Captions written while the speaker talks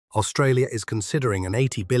Australia is considering an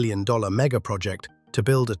 $80 billion mega-project to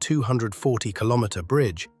build a 240-kilometre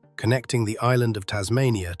bridge connecting the island of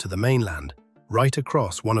Tasmania to the mainland, right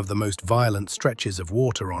across one of the most violent stretches of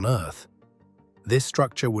water on Earth. This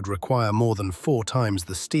structure would require more than 4 times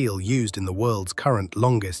the steel used in the world's current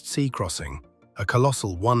longest sea crossing, a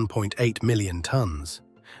colossal 1.8 million tons.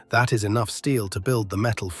 That is enough steel to build the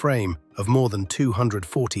metal frame of more than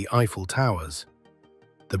 240 Eiffel Towers.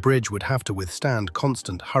 The bridge would have to withstand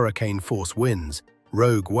constant hurricane-force winds,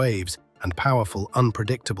 rogue waves, and powerful,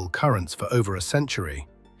 unpredictable currents for over a century.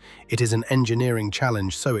 It is an engineering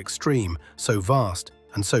challenge so extreme, so vast,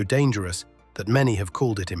 and so dangerous that many have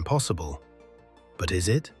called it impossible. But is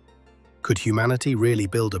it? Could humanity really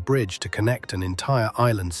build a bridge to connect an entire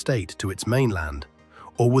island state to its mainland?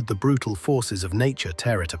 Or would the brutal forces of nature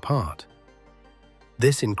tear it apart?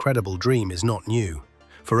 This incredible dream is not new.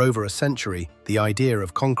 For over a century, the idea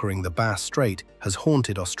of conquering the Bass Strait has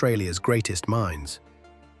haunted Australia's greatest minds.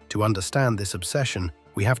 To understand this obsession,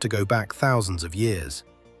 we have to go back thousands of years.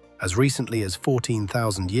 As recently as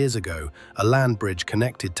 14,000 years ago, a land bridge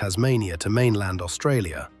connected Tasmania to mainland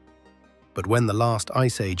Australia. But when the last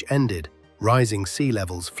ice age ended, rising sea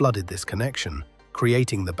levels flooded this connection,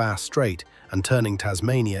 creating the Bass Strait and turning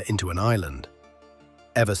Tasmania into an island.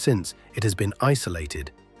 Ever since, it has been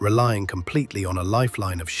isolated, relying completely on a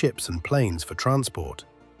lifeline of ships and planes for transport.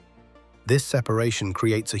 This separation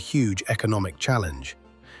creates a huge economic challenge.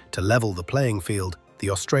 To level the playing field, the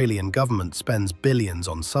Australian government spends billions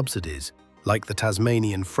on subsidies, like the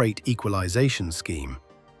Tasmanian Freight Equalisation Scheme,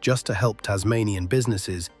 just to help Tasmanian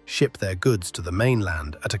businesses ship their goods to the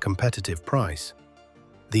mainland at a competitive price.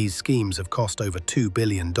 These schemes have cost over $2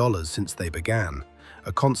 billion since they began,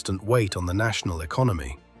 a constant weight on the national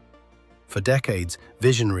economy. For decades,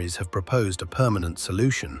 visionaries have proposed a permanent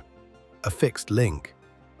solution, a fixed link.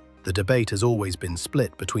 The debate has always been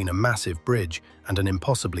split between a massive bridge and an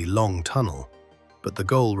impossibly long tunnel, but the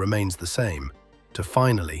goal remains the same: to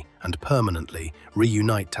finally and permanently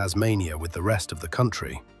reunite Tasmania with the rest of the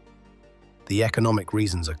country. The economic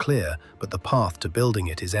reasons are clear, but the path to building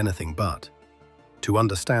it is anything but. To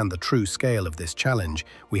understand the true scale of this challenge,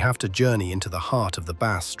 we have to journey into the heart of the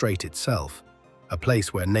Bass Strait itself, a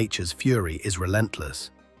place where nature's fury is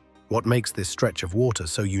relentless. What makes this stretch of water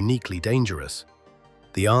so uniquely dangerous?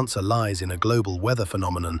 The answer lies in a global weather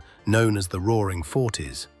phenomenon known as the Roaring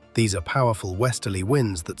Forties. These are powerful westerly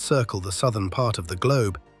winds that circle the southern part of the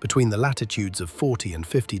globe between the latitudes of 40 and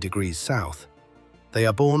 50 degrees south. They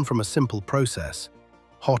are born from a simple process.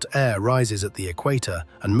 Hot air rises at the equator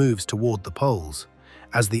and moves toward the poles.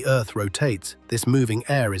 As the Earth rotates, this moving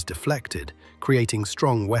air is deflected, creating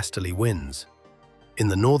strong westerly winds. In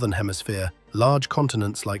the northern hemisphere, large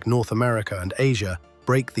continents like North America and Asia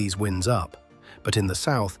break these winds up, but in the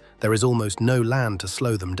south, there is almost no land to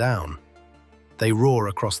slow them down. They roar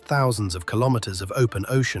across thousands of kilometers of open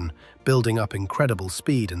ocean, building up incredible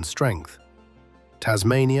speed and strength.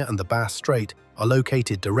 Tasmania and the Bass Strait are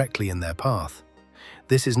located directly in their path.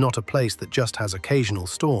 This is not a place that just has occasional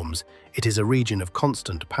storms, it is a region of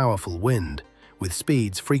constant, powerful wind, with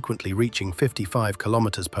speeds frequently reaching 55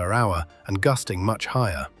 kilometers per hour and gusting much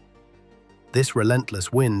higher. This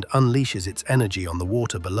relentless wind unleashes its energy on the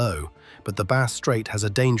water below, but the Bass Strait has a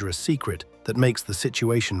dangerous secret that makes the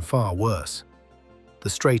situation far worse. The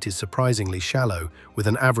strait is surprisingly shallow, with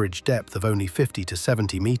an average depth of only 50 to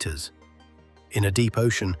 70 meters. In a deep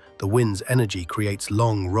ocean, the wind's energy creates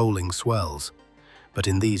long, rolling swells. But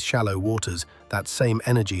in these shallow waters, that same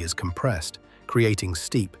energy is compressed, creating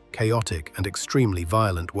steep, chaotic, and extremely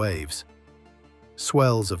violent waves.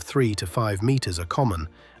 Swells of 3 to 5 meters are common,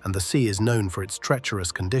 and the sea is known for its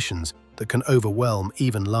treacherous conditions that can overwhelm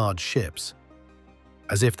even large ships.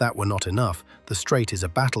 As if that were not enough, the strait is a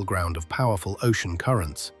battleground of powerful ocean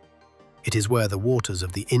currents. It is where the waters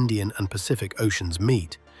of the Indian and Pacific Oceans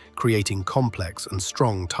meet, creating complex and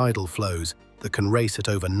strong tidal flows that can race at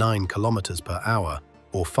over 9 kilometers per hour,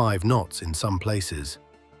 or 5 knots in some places.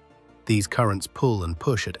 These currents pull and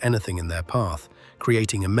push at anything in their path,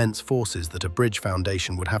 creating immense forces that a bridge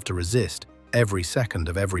foundation would have to resist every second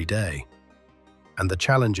of every day. And the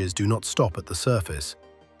challenges do not stop at the surface.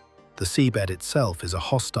 The seabed itself is a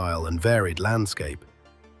hostile and varied landscape.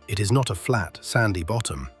 It is not a flat, sandy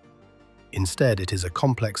bottom. Instead, it is a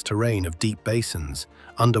complex terrain of deep basins,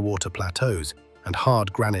 underwater plateaus, and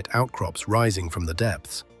hard granite outcrops rising from the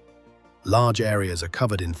depths. Large areas are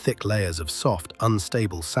covered in thick layers of soft,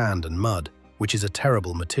 unstable sand and mud, which is a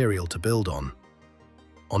terrible material to build on.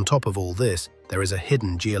 On top of all this, there is a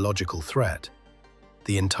hidden geological threat.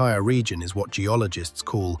 The entire region is what geologists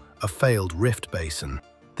call a failed rift basin,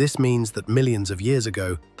 This means that millions of years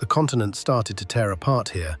ago, the continent started to tear apart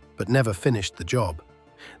here, but never finished the job.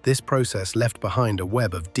 This process left behind a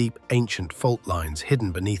web of deep, ancient fault lines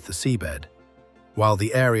hidden beneath the seabed. While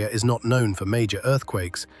the area is not known for major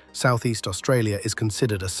earthquakes, Southeast Australia is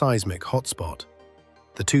considered a seismic hotspot.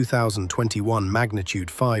 The 2021 magnitude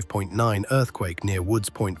 5.9 earthquake near Woods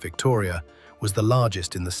Point, Victoria, was the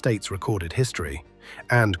largest in the state's recorded history,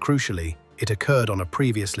 and, crucially, it occurred on a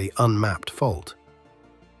previously unmapped fault.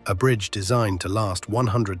 A bridge designed to last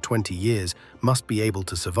 120 years must be able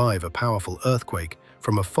to survive a powerful earthquake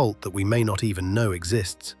from a fault that we may not even know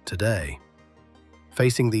exists today.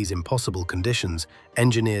 Facing these impossible conditions,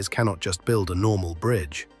 engineers cannot just build a normal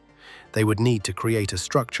bridge. They would need to create a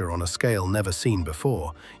structure on a scale never seen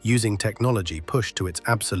before, using technology pushed to its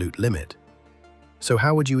absolute limit. So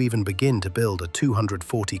how would you even begin to build a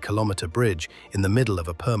 240-kilometer bridge in the middle of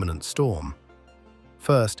a permanent storm?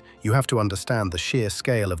 First, you have to understand the sheer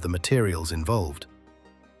scale of the materials involved.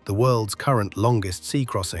 The world's current longest sea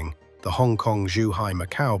crossing, the Hong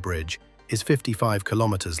Kong-Zhuhai-Macau Bridge, is 55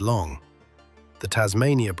 kilometers long. The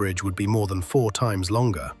Tasmania Bridge would be more than 4 times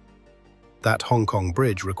longer. That Hong Kong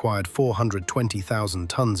bridge required 420,000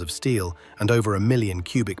 tons of steel and over 1 million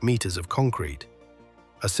cubic meters of concrete.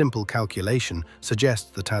 A simple calculation suggests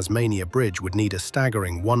the Tasmania Bridge would need a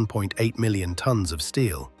staggering 1.8 million tons of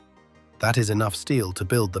steel. That is enough steel to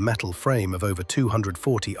build the metal frame of over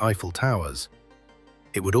 240 Eiffel Towers.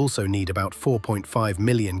 It would also need about 4.5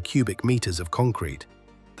 million cubic meters of concrete.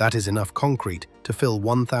 That is enough concrete to fill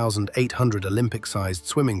 1,800 Olympic-sized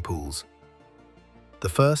swimming pools. The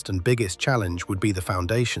first and biggest challenge would be the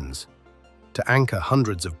foundations. To anchor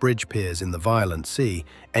hundreds of bridge piers in the violent sea,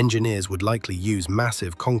 engineers would likely use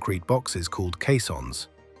massive concrete boxes called caissons.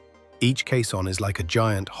 Each caisson is like a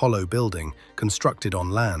giant hollow building constructed on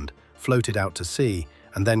land, floated out to sea,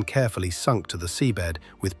 and then carefully sunk to the seabed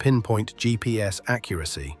with pinpoint GPS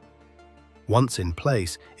accuracy. Once in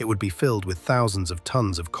place, it would be filled with thousands of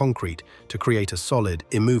tons of concrete to create a solid,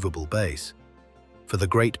 immovable base. For the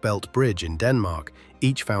Great Belt Bridge in Denmark,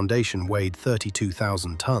 each foundation weighed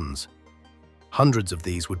 32,000 tons. Hundreds of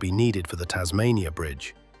these would be needed for the Tasmania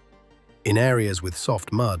Bridge. In areas with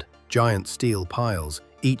soft mud, giant steel piles,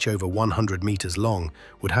 each over 100 meters long,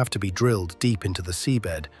 would have to be drilled deep into the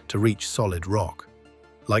seabed to reach solid rock,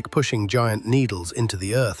 like pushing giant needles into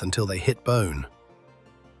the earth until they hit bone.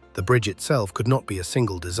 The bridge itself could not be a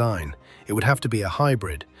single design. It would have to be a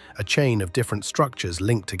hybrid, a chain of different structures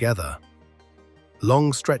linked together.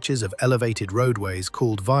 Long stretches of elevated roadways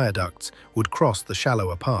called viaducts would cross the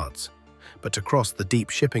shallower parts. But to cross the deep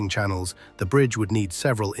shipping channels, the bridge would need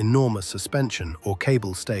several enormous suspension or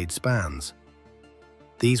cable-stayed spans.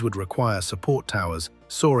 These would require support towers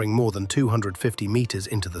soaring more than 250 meters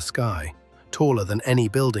into the sky, taller than any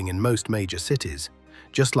building in most major cities,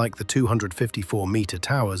 just like the 254-meter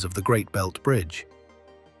towers of the Great Belt Bridge.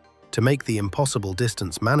 To make the impossible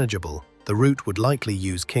distance manageable, the route would likely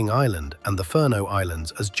use King Island and the Furneaux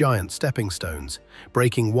Islands as giant stepping stones,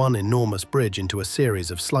 breaking one enormous bridge into a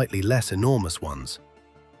series of slightly less enormous ones.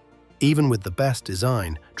 Even with the best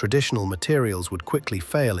design, traditional materials would quickly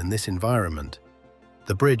fail in this environment.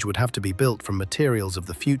 The bridge would have to be built from materials of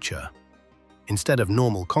the future. Instead of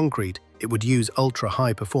normal concrete, it would use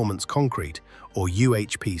ultra-high-performance concrete, or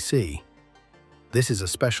UHPC. This is a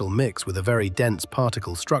special mix with a very dense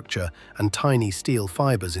particle structure and tiny steel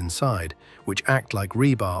fibers inside, which act like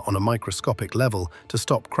rebar on a microscopic level to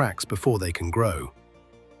stop cracks before they can grow.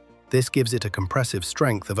 This gives it a compressive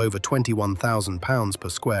strength of over 21,000 pounds per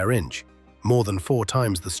square inch, more than 4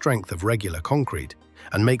 times the strength of regular concrete,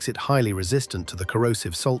 and makes it highly resistant to the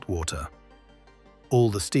corrosive salt water. All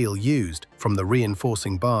the steel used, from the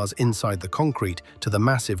reinforcing bars inside the concrete to the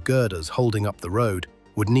massive girders holding up the road,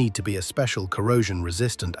 would need to be a special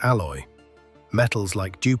corrosion-resistant alloy. Metals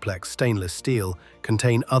like duplex stainless steel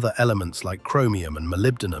contain other elements like chromium and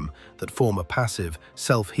molybdenum that form a passive,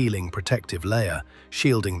 self-healing protective layer,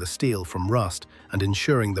 shielding the steel from rust and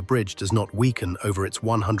ensuring the bridge does not weaken over its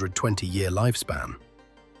 120-year lifespan.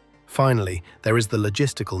 Finally, there is the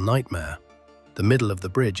logistical nightmare. The middle of the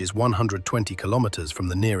bridge is 120 kilometers from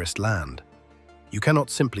the nearest land. You cannot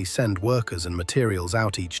simply send workers and materials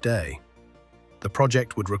out each day. The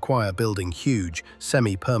project would require building huge,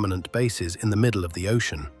 semi-permanent bases in the middle of the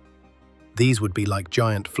ocean. These would be like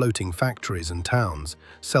giant floating factories and towns,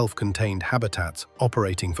 self-contained habitats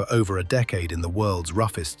operating for over a decade in the world's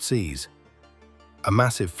roughest seas. A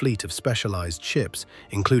massive fleet of specialized ships,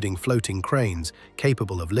 including floating cranes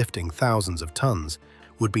capable of lifting thousands of tons,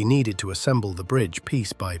 would be needed to assemble the bridge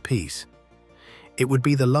piece by piece. It would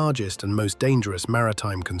be the largest and most dangerous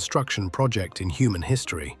maritime construction project in human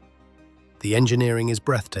history. The engineering is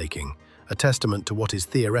breathtaking, a testament to what is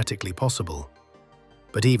theoretically possible.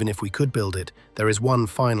 But even if we could build it, there is one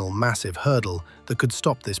final massive hurdle that could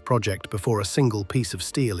stop this project before a single piece of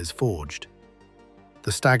steel is forged: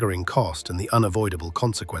 the staggering cost and the unavoidable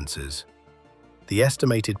consequences. The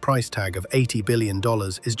estimated price tag of $80 billion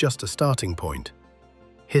is just a starting point.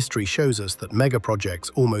 History shows us that mega-projects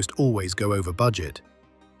almost always go over budget.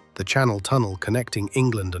 The Channel Tunnel connecting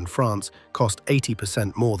England and France cost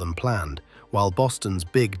 80% more than planned, while Boston's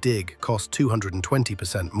Big Dig cost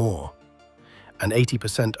 220% more. An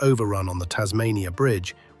 80% overrun on the Tasmania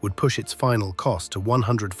Bridge would push its final cost to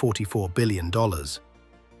 $144 billion.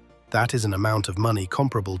 That is an amount of money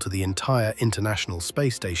comparable to the entire International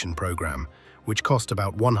Space Station program, which cost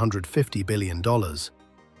about $150 billion.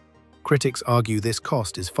 Critics argue this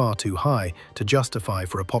cost is far too high to justify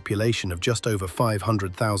for a population of just over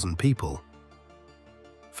 500,000 people.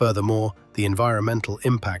 Furthermore, the environmental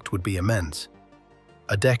impact would be immense.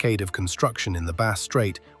 A decade of construction in the Bass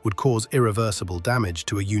Strait would cause irreversible damage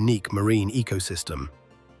to a unique marine ecosystem.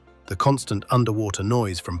 The constant underwater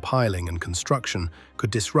noise from piling and construction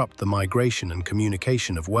could disrupt the migration and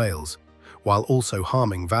communication of whales, while also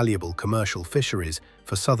harming valuable commercial fisheries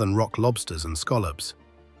for southern rock lobsters and scallops.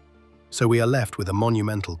 So we are left with a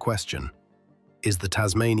monumental question. Is the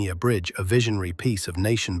Tasmania Bridge a visionary piece of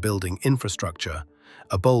nation-building infrastructure,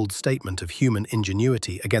 a bold statement of human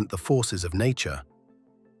ingenuity against the forces of nature?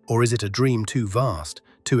 Or is it a dream too vast,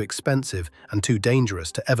 too expensive, and too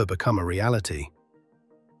dangerous to ever become a reality?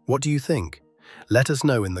 What do you think? Let us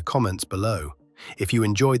know in the comments below. If you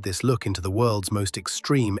enjoyed this look into the world's most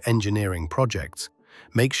extreme engineering projects,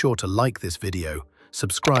 make sure to like this video,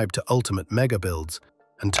 subscribe to Ultimate Mega Builds,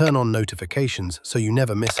 and turn on notifications so you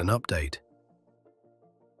never miss an update.